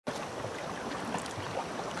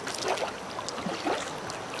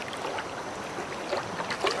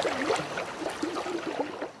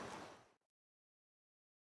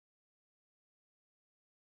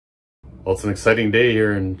Well, it's an exciting day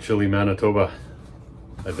here in chilly Manitoba.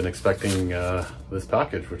 I've been expecting this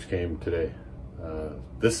package which came today.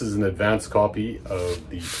 This is an advanced copy of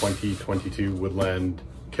the 2022 Woodland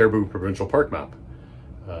Caribou Provincial Park map.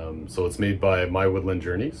 So it's made by My Woodland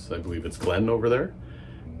Journeys. I believe it's Glenn over there.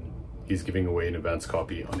 He's giving away an advanced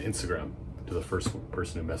copy on Instagram to the first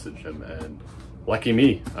person who messaged him, and lucky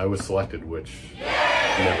me, I was selected, which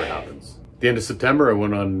never happens. At the end of September, I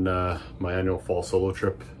went on my annual fall solo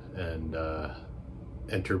trip and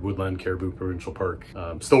entered Woodland Caribou Provincial Park.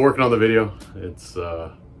 Still working on the video.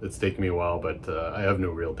 It's taken me a while, but I have no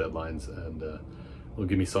real deadlines, and it'll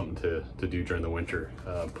give me something to do during the winter,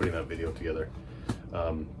 putting that video together.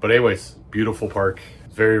 But anyways, beautiful park,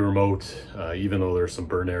 very remote, even though there's some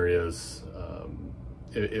burn areas.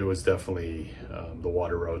 It was definitely, the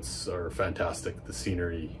water routes are fantastic, the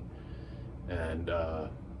scenery, and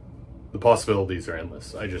the possibilities are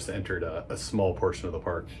endless. I just entered a small portion of the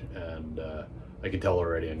park, and I can tell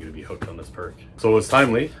already I'm going to be hooked on this park. So it was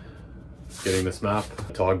timely getting this map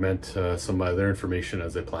to augment some of my other information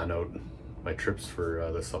as I plan out my trips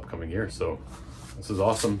for this upcoming year. So this is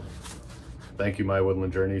awesome. Thank you, My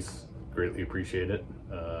Woodland Journeys. Greatly appreciate it.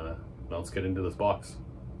 Now let's get into this box.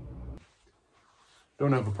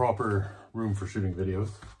 Don't have a proper room for shooting videos,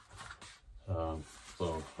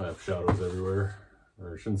 so I have shadows everywhere,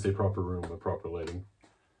 or I shouldn't say proper room, but proper lighting.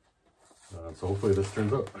 So hopefully this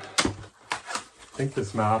turns out. I think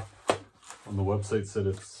this map on the website said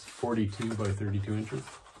it's 42 by 32 inches.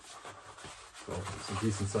 So it's a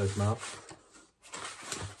decent sized map.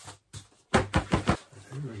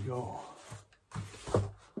 Here we go.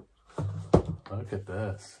 Look at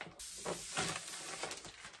this.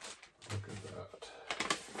 Look at that.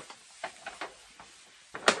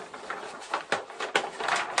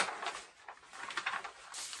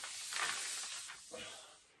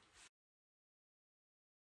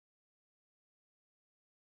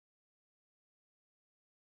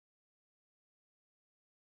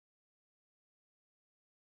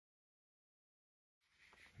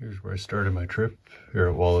 Here's where I started my trip, here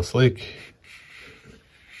at Wallace Lake.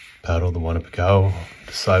 Paddled the Woonapikau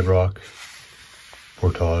to Side Rock,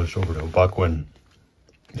 portage over to Buckwind,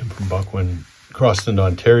 and from Buckwind crossed into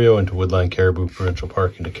Ontario, into Woodland Caribou Provincial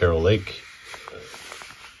Park, into Carroll Lake.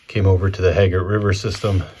 Came over to the Haggart River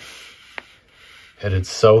system, headed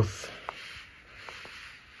south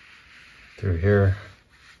through here,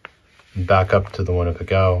 and back up to the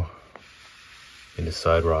Woonapikau, into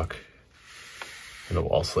Side Rock, into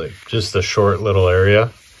Wallace Lake. Just a short little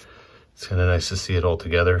area. It's kind of nice to see it all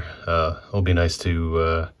together. It'll be nice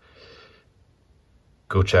to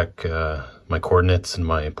go check my coordinates and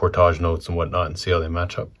my portage notes and whatnot and see how they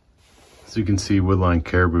match up. As you can see, Woodland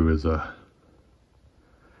Caribou is a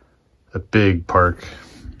big park,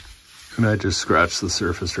 and I just scratched the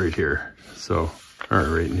surface right here. So, or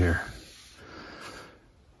right in here.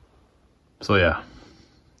 So yeah,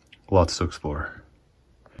 lots to explore.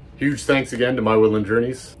 Huge thanks again to My Woodland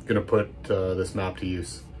Journeys. Gonna put this map to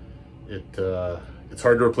use. It's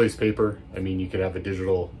hard to replace paper. I mean, you can have a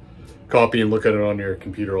digital copy and look at it on your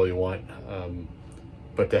computer all you want,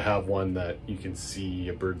 but to have one that you can see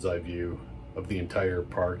a bird's eye view of the entire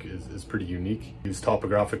park is pretty unique. I use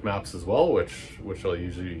topographic maps as well, which I'll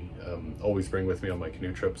usually always bring with me on my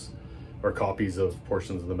canoe trips, or copies of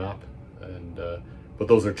portions of the map, and but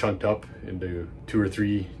those are chunked up into 2 or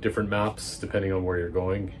 3 different maps depending on where you're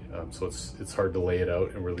going, so it's hard to lay it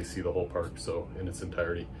out and really see the whole park in its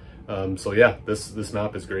entirety. So yeah, this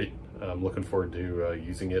map is great. I'm looking forward to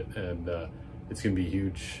using it, and it's going to be a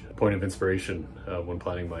huge point of inspiration when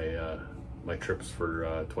planning my trips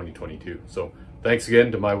for 2022. So thanks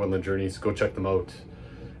again to My Woodland Journeys. Go check them out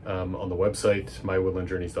on the website,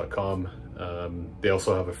 mywoodlandjourneys.com. They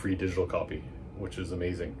also have a free digital copy, which is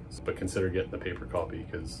amazing, but consider getting the paper copy,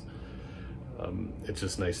 because it's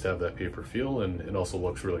just nice to have that paper feel, and it also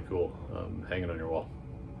looks really cool hanging on your wall.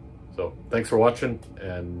 So thanks for watching,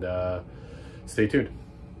 and stay tuned.